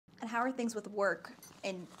how are things with work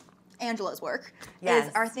in Angela's work?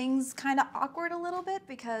 Yes. Are things kind of awkward a little bit?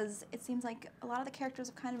 Because it seems like a lot of the characters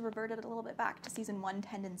have kind of reverted a little bit back to season 1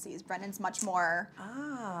 tendencies. Brennan's much more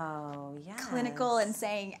clinical and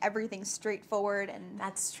saying everything straightforward. And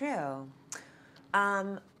that's true.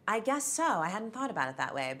 I guess so. I hadn't thought about it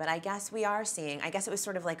that way, but I guess we are seeing, I guess it was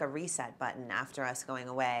sort of like a reset button after us going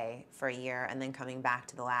away for a year and then coming back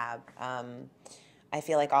to the lab. I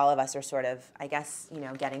feel like all of us are sort of, I guess, you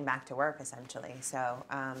know, getting back to work essentially. So,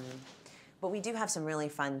 but we do have some really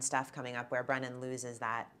fun stuff coming up where Brennan loses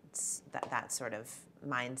that sort of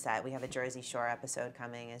mindset. We have a Jersey Shore episode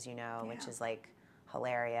coming, as you know, which is like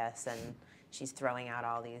hilarious, and she's throwing out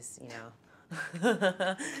all these, you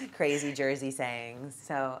know, crazy Jersey sayings.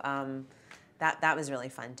 So that was really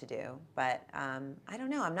fun to do. But I don't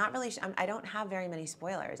know. I'm not really. I don't have very many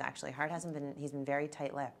spoilers actually. Hart hasn't been. He's been very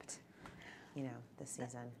tight-lipped, you know, this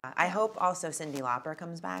season. I hope also Cyndi Lauper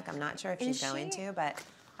comes back. I'm not sure if she's going to, but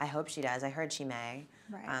I hope she does. I heard she may.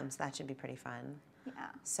 Right. So that should be pretty fun. Yeah.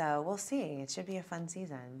 So we'll see. It should be a fun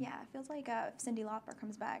season. Yeah, it feels like if Cyndi Lauper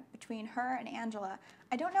comes back, between her and Angela,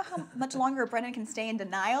 I don't know how much longer Brennan can stay in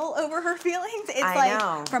denial over her feelings. It's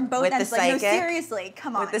know. From both With ends, the like, no, psychic, seriously,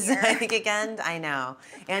 come on. With the psychic end, I know.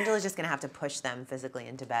 Angela's just going to have to push them physically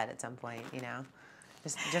into bed at some point, you know?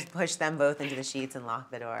 Just push them both into the sheets and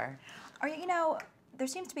lock the door. Or, you know, there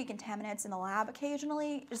seems to be contaminants in the lab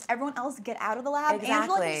occasionally. Just everyone else get out of the lab. Exactly.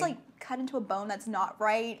 Angela can just, like, cut into a bone that's not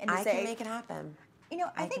right and just I can make it happen. You know,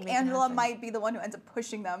 I think Angela might be the one who ends up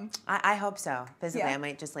pushing them. I hope so. Physically, I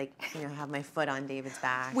might just, like, you know, have my foot on David's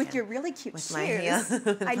back. With your really cute shoes. My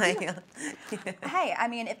heel. Hey, I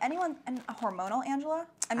mean, if anyone, a hormonal Angela,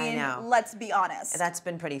 I mean, I know. let's be honest. That's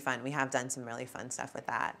been pretty fun. We have done some really fun stuff with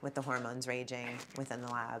that, with the hormones raging within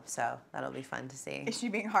the lab. So that'll be fun to see. Is she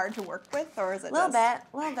being hard to work with, or is it a little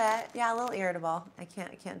bit. Yeah, a little irritable. I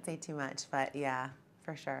can't say too much, but yeah,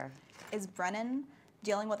 for sure. Is Brennan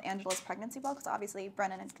dealing with Angela's pregnancy well? Because obviously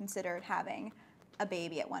Brennan has considered having a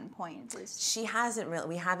baby at one point. She hasn't really.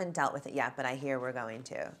 We haven't dealt with it yet, but I hear we're going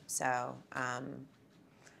to. So,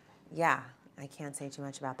 yeah, I can't say too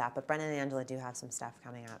much about that. But Brennan and Angela do have some stuff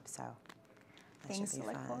coming up, so that things should be to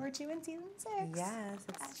look fun. forward to in season 6. Yes,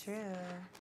 it's true.